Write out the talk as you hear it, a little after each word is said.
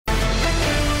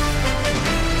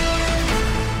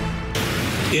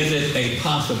Is it a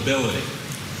possibility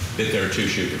that there are two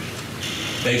shooters,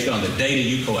 based on the data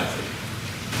you collected?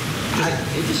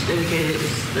 It just indicated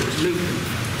there was movement.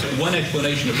 So one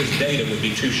explanation of this data would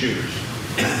be two shooters.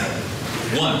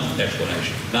 One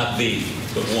explanation, not the,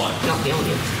 but one. Not the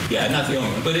only one. Yeah, not the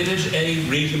only one, but it is a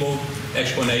reasonable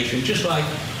explanation, just like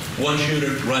one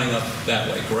shooter running up that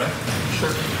way, correct?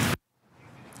 Sure.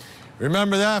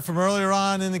 Remember that from earlier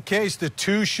on in the case, the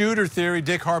two-shooter theory.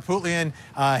 Dick Harpootlian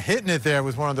hitting it there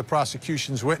with one of the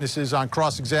prosecution's witnesses on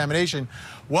cross-examination.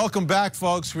 Welcome back,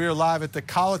 folks. We are live at the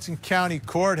Colleton County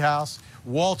Courthouse,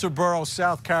 Walterboro,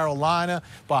 South Carolina.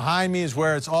 Behind me is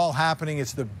where it's all happening.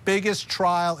 It's the biggest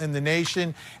trial in the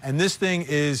nation, and this thing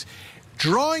is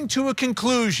drawing to a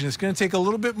conclusion. It's going to take a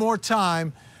little bit more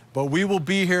time, but we will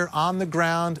be here on the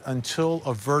ground until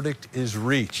a verdict is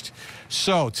reached.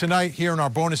 So tonight, here in our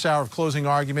bonus hour of closing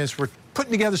arguments, we're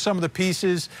putting together some of the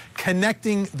pieces,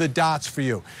 connecting the dots for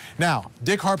you. Now,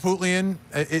 Dick Harpootlian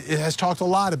has talked a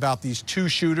lot about these two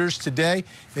shooters today.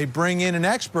 They bring in an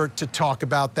expert to talk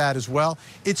about that as well.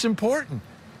 It's important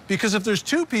because if there's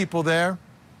two people there,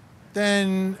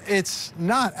 then it's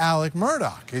not Alec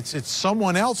Murdaugh. It's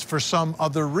someone else for some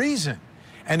other reason.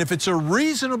 And if it's a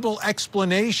reasonable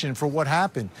explanation for what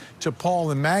happened to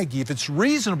Paul and Maggie, if it's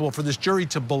reasonable for this jury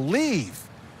to believe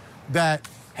that,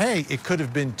 hey, it could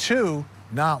have been two,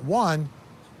 not one,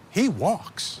 he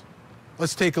walks.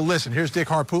 Let's take a listen. Here's Dick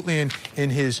Harpootlian in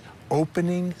his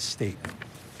opening statement.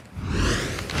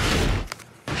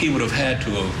 He would have had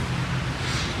to have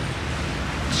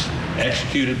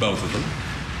executed both of them,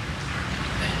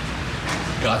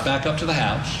 got back up to the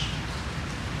house,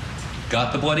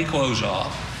 got the bloody clothes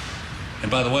off, and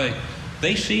by the way,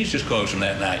 they seized his clothes from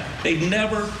that night. They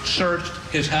never searched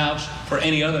his house for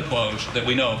any other clothes that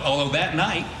we know of, although that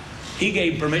night he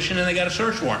gave permission and they got a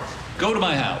search warrant. Go to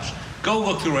my house. Go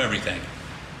look through everything.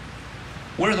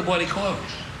 Where are the bloody clothes?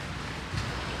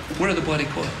 Where are the bloody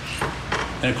clothes?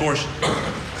 And of course,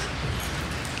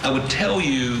 I would tell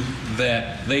you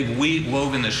that they've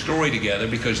woven this story together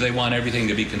because they want everything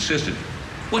to be consistent.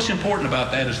 What's important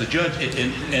about that is the judge,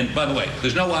 and by the way,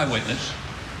 there's no eyewitness.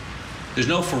 There's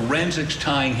no forensics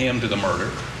tying him to the murder.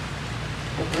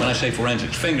 When I say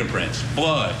forensics, fingerprints,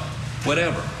 blood,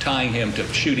 whatever, tying him to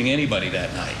shooting anybody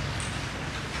that night.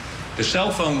 The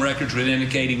cell phone records would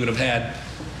indicate he would have had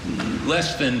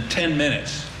less than 10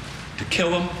 minutes to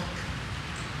kill him,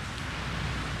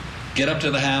 get up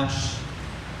to the house,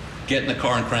 get in the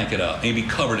car and crank it up. He'd be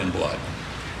covered in blood.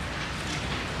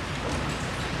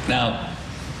 Now,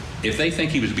 if they think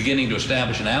he was beginning to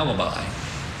establish an alibi,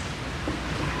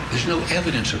 there's no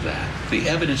evidence of that. The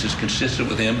evidence is consistent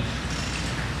with him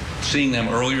seeing them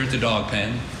earlier at the dog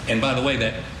pen. And by the way,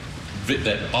 that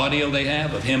audio they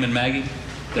have of him and Maggie,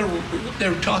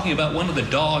 they're talking about one of the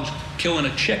dogs killing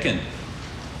a chicken.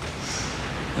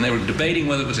 And they were debating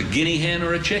whether it was a guinea hen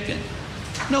or a chicken.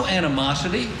 No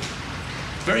animosity.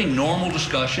 Very normal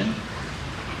discussion.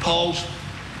 Paul's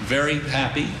very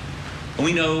happy. And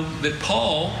we know that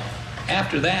Paul,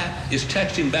 after that, is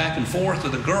texting back and forth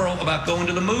with a girl about going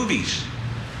to the movies.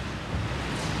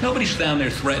 Nobody's down there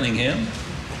threatening him.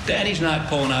 Daddy's not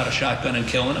pulling out a shotgun and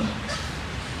killing him.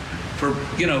 For,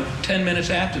 10 minutes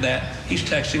after that, he's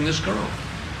texting this girl.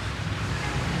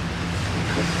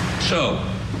 So,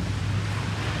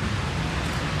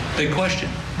 big question.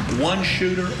 One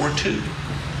shooter or two?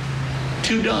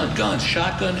 Two guns,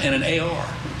 shotgun and an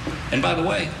AR. And by the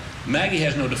way, Maggie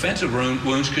has no defensive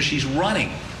wounds because she's running.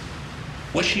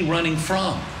 What's she running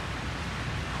from?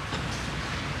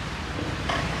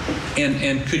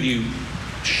 And could you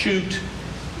shoot?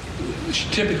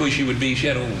 Typically she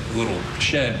had a little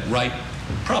shed right,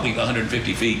 probably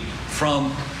 150 feet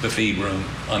from the feed room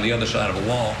on the other side of a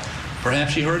wall.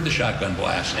 Perhaps she heard the shotgun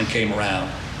blast and came around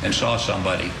and saw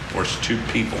somebody or two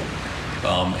people,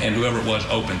 and whoever it was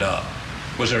opened up.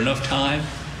 Was there enough time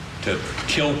to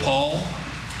kill Paul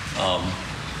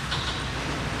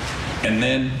and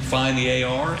then find the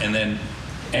AR and then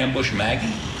ambush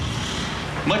Maggie?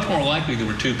 Much more likely there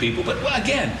were two people, but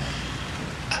again,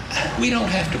 we don't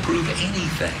have to prove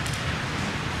anything.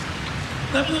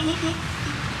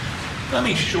 Let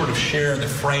me sort of share the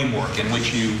framework in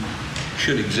which you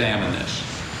should examine this.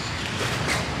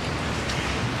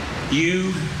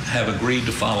 You have agreed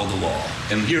to follow the law,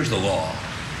 and here's the law.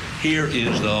 Here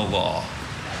is the law.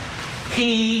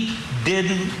 He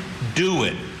didn't do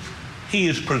it. He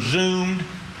is presumed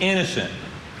innocent.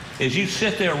 As you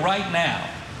sit there right now,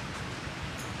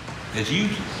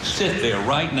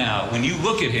 when you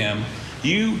look at him,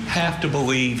 you have to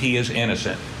believe he is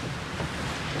innocent.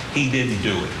 He didn't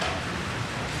do it.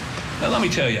 Now, let me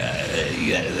tell you,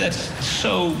 that's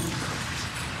so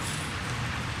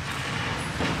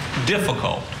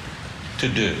difficult to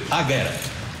do. I get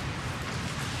it.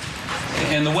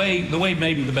 And the way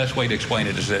maybe the best way to explain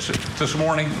it is this. This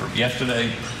morning or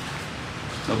yesterday,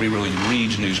 nobody really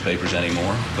reads newspapers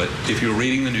anymore, but if you're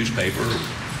reading the newspaper,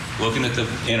 looking at the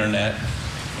internet,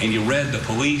 and you read the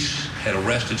police had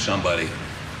arrested somebody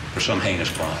for some heinous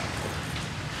crime,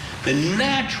 the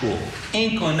natural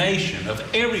inclination of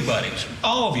everybody,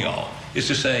 all of y'all, is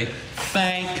to say,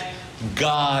 thank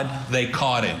God they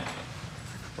caught him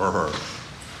or her.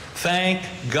 Thank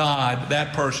God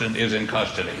that person is in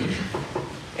custody.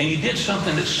 And you did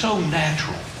something that's so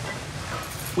natural.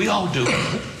 We all do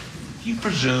it. You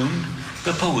presumed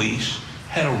the police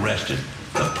had arrested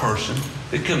the person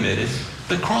that committed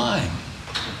the crime.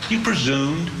 You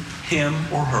presumed him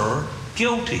or her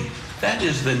guilty. That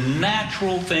is the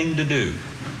natural thing to do.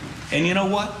 And you know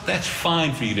what? That's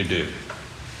fine for you to do.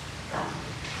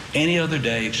 Any other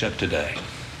day except today.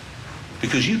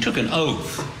 Because you took an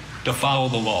oath to follow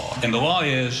the law. And the law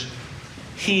is,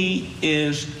 he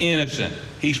is innocent.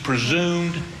 He's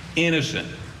presumed innocent.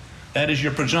 That is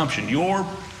your presumption. Your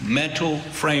mental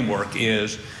framework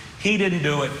is, he didn't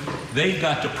do it. They've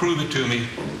got to prove it to me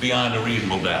beyond a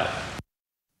reasonable doubt.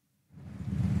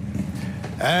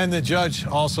 And the judge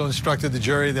also instructed the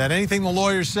jury that anything the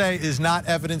lawyers say is not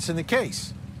evidence in the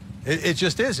case. It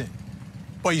just isn't.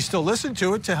 But you still listen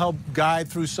to it to help guide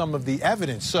through some of the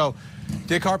evidence. So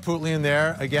Dick Harpootlian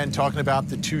there, again, talking about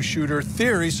the two-shooter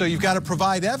theory. So you've got to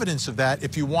provide evidence of that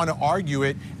if you want to argue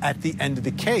it at the end of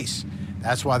the case.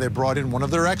 That's why they brought in one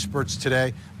of their experts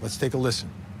today. Let's take a listen.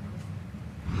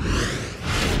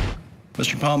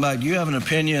 Mr. Palmbach, do you have an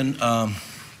opinion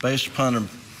based upon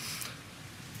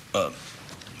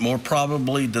more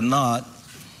probably than not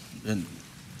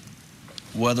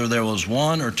whether there was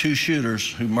one or two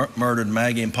shooters who murdered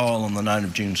Maggie and Paul on the night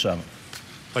of June 7th?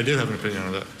 I do have an opinion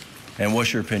on that. And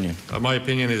what's your opinion? My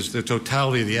opinion is the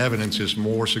totality of the evidence is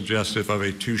more suggestive of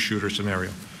a two-shooter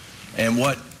scenario. And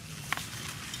what,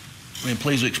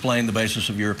 please explain the basis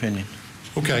of your opinion.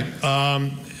 Okay,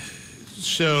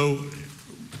 so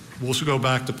we'll go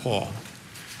back to Paul.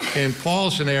 In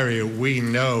Paul's scenario, we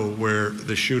know where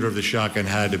the shooter of the shotgun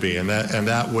had to be, and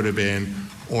that would have been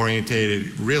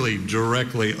orientated really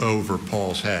directly over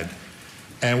Paul's head.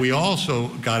 And we also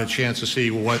got a chance to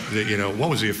see what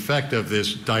was the effect of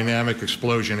this dynamic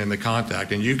explosion in the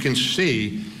contact. And you can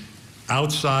see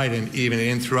outside and even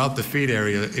in throughout the feet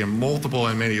area in multiple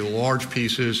and many large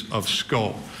pieces of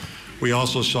skull. We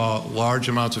also saw large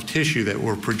amounts of tissue that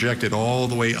were projected all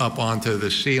the way up onto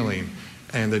the ceiling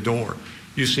and the door.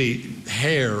 You see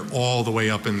hair all the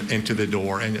way up into the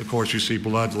door, and of course you see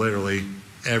blood literally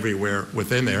everywhere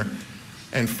within there.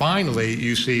 And finally,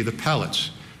 you see the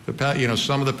pellets.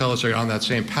 Some of the pellets are on that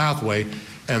same pathway,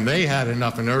 and they had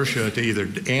enough inertia to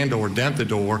either or dent the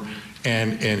door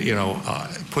and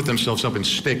put themselves up and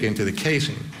stick into the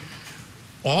casing.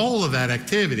 All of that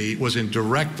activity was in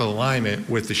direct alignment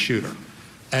with the shooter.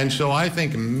 And so I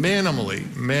think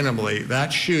minimally,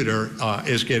 that shooter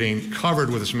is getting covered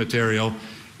with this material,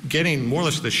 getting more or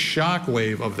less the shock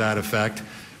wave of that effect,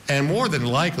 and more than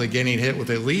likely getting hit with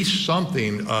at least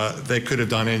something that could have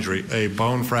done injury, a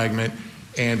bone fragment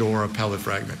and or a pellet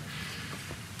fragment.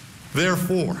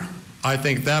 Therefore, I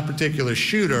think that particular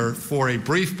shooter, for a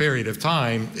brief period of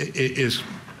time, is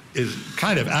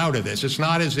kind of out of this. It's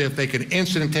not as if they could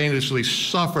instantaneously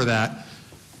suffer that,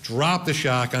 drop the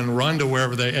shotgun, run to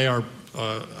wherever the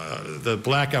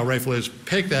blackout rifle is,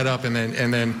 pick that up, and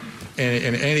then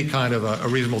in any kind of a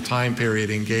reasonable time period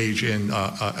engage in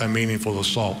a meaningful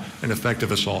assault, an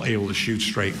effective assault, able to shoot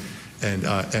straight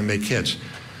and make hits.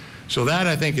 So that,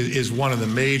 I think, is one of the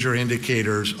major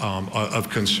indicators of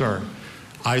concern.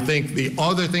 I think the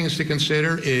other things to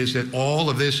consider is that all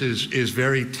of this is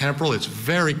very temporal. It's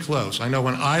very close. I know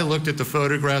when I looked at the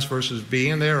photographs versus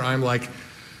being there, I'm like,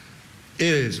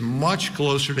 it is much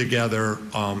closer together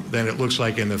than it looks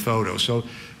like in the photo. So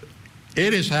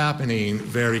it is happening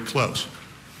very close.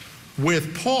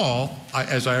 With Paul,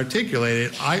 as I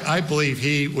articulated, I believe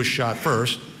he was shot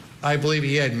first. I believe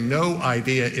he had no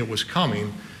idea it was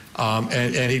coming.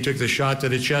 And he took the shot to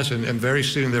the chest and very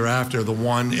soon thereafter the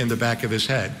one in the back of his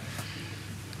head.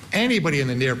 Anybody in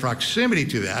the near proximity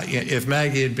to that, if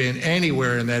Maggie had been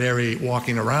anywhere in that area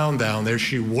walking around down there,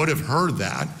 she would have heard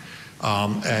that.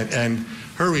 And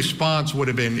her response would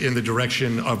have been in the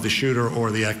direction of the shooter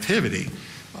or the activity,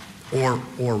 or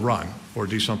run, or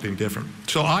do something different.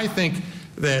 So I think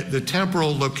that the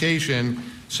temporal location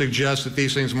suggests that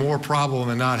these things more probable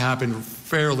than not happen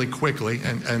fairly quickly,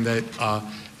 and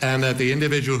that the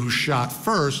individual who shot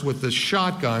first with the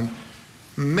shotgun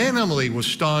minimally was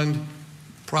stunned,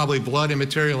 probably blood and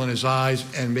material in his eyes,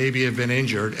 and maybe have been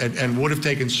injured, and would have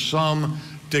taken some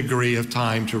degree of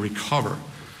time to recover.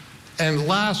 And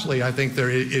lastly, I think there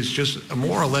is just a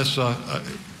more or less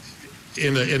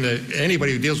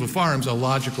anybody who deals with firearms, a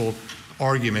logical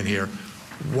argument here.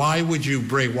 Why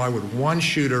would one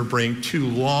shooter bring 2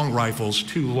 long rifles,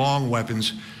 2 long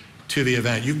weapons to the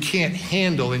event? You can't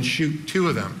handle and shoot 2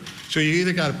 of them. So you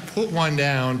either got to put one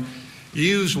down,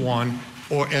 use one,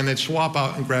 and then swap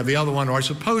out and grab the other one. Or I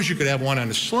suppose you could have one on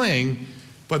a sling,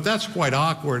 but that's quite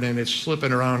awkward, and it's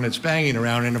slipping around and it's banging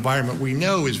around in an environment we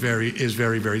know is very,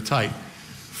 very tight.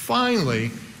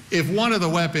 Finally, if one of the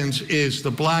weapons is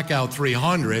the Blackout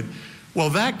 300, well,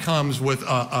 that comes with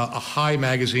a high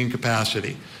magazine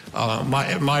capacity.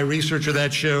 My research of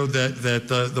that showed that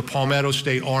the Palmetto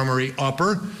State Armory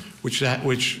upper,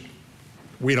 which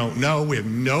we don't know, we have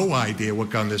no idea what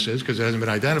gun this is because it hasn't been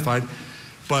identified,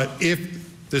 but if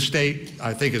the state,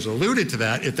 I think, has alluded to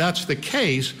that, if that's the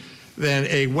case, then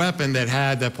a weapon that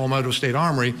had that Palmetto State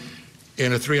Armory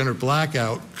in a 300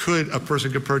 Blackout, a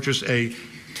person could purchase a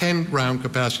 10-round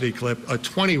capacity clip, a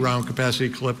 20-round capacity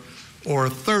clip, or a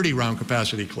 30-round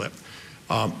capacity clip.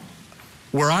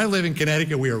 Where I live in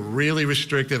Connecticut, we are really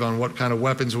restrictive on what kind of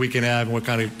weapons we can have and what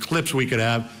kind of clips we could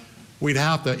have. We'd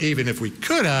have to, even if we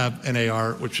could have an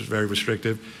AR, which is very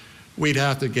restrictive, we'd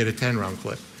have to get a 10-round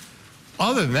clip.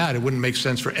 Other than that, it wouldn't make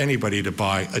sense for anybody to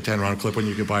buy a 10-round clip when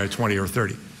you could buy a 20 or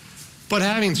 30. But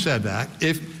having said that,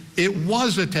 if it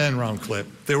was a 10-round clip,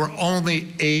 there were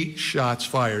only 8 shots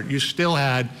fired. You still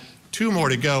had 2 more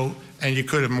to go, and you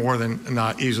could have more than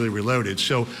not easily reloaded.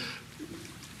 So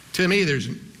to me, there's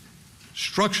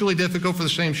structurally difficult for the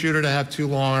same shooter to have 2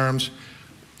 long arms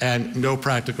and no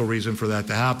practical reason for that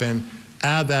to happen.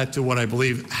 Add that to what I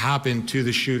believe happened to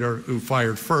the shooter who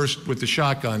fired first with the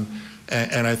shotgun,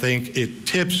 and I think it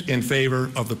tips in favor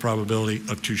of the probability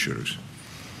of 2 shooters.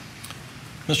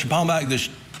 Mr. Palmbach, the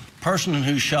person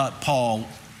who shot Paul,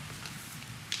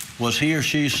 was he or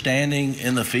she standing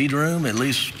in the feed room at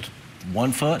least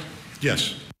 1 foot?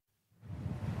 Yes.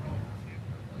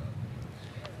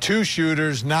 2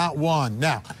 shooters, not 1.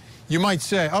 Now, you might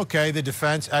say, okay, the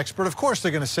defense expert, of course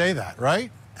they're going to say that,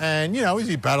 right? And, you know,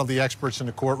 you battle the experts in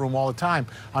the courtroom all the time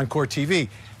on court TV.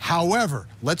 However,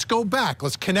 let's go back.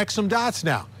 Let's connect some dots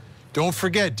now. Don't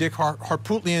forget Dick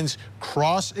Harpootlian's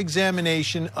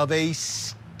cross-examination of a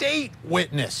state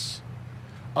witness.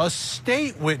 A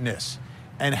state witness.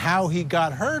 And how he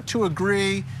got her to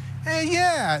agree,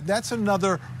 yeah, that's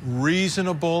another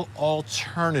reasonable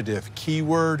alternative.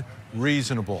 Keyword,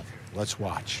 reasonable. Let's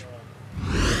watch.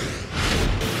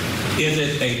 Is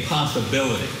it a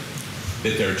possibility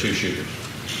that there are 2 shooters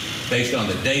based on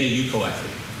the data you collected?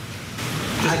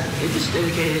 It just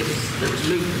indicated there was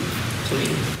movement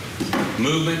between.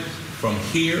 Movement from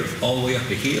here all the way up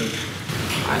to here?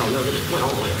 I don't know that it went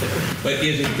all the way up there. But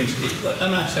is it,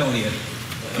 I'm not telling you,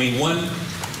 I mean, one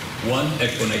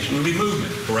explanation would be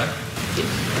movement, correct?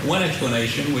 Yes. One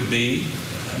explanation would be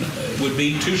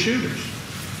 2 shooters.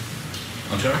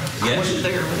 I'm sorry? Yes? I wasn't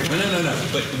there. No.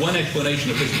 But one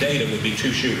explanation of this data would be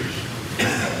 2 shooters.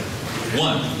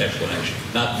 One explanation,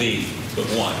 not the, but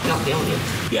one. Not the only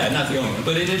one. Yeah, not the only one.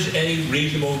 But it is a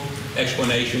reasonable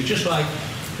explanation, just like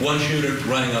one shooter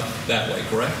running up that way,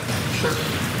 correct? Sure.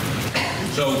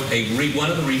 So one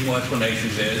of the reasonable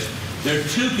explanations is there are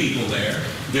 2 people there,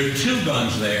 there are 2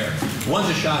 guns there, one's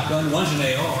a shotgun, one's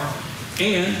an AR,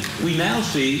 and we now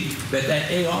see that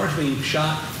AR is being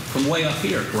shot from way up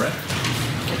here, correct?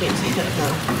 I can't see that,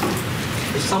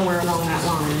 no. It's somewhere along that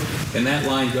line. And that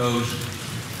line goes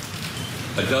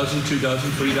a dozen, 2 dozen,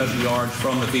 3 dozen yards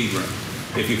from the feed room,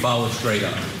 if you follow it straight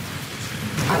up.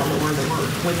 I don't know where they were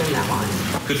within that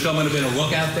line. Could someone have been a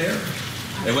lookout there?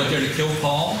 They went there to kill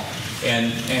Paul,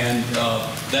 and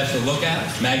that's the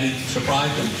lookout. Maggie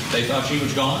surprised them. They thought she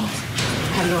was gone. I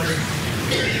have no idea.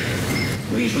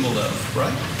 Reasonable though,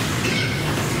 right?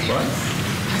 Right?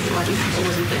 I have no idea. I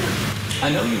wasn't there. I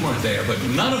know you weren't there, but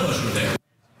none of us were there.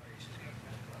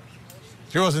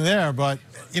 She wasn't there, but,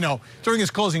 you know, during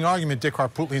his closing argument, Dick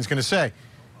Harpootlian's going to say,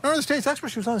 remember the state's expert,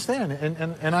 she was on the stand,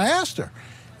 and I asked her,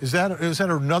 is that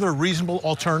another reasonable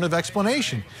alternative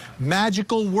explanation?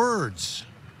 Magical words.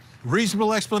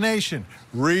 Reasonable explanation.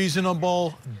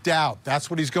 Reasonable doubt.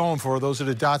 That's what he's going for. Those are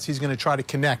the dots he's going to try to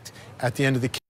connect at the end of the case.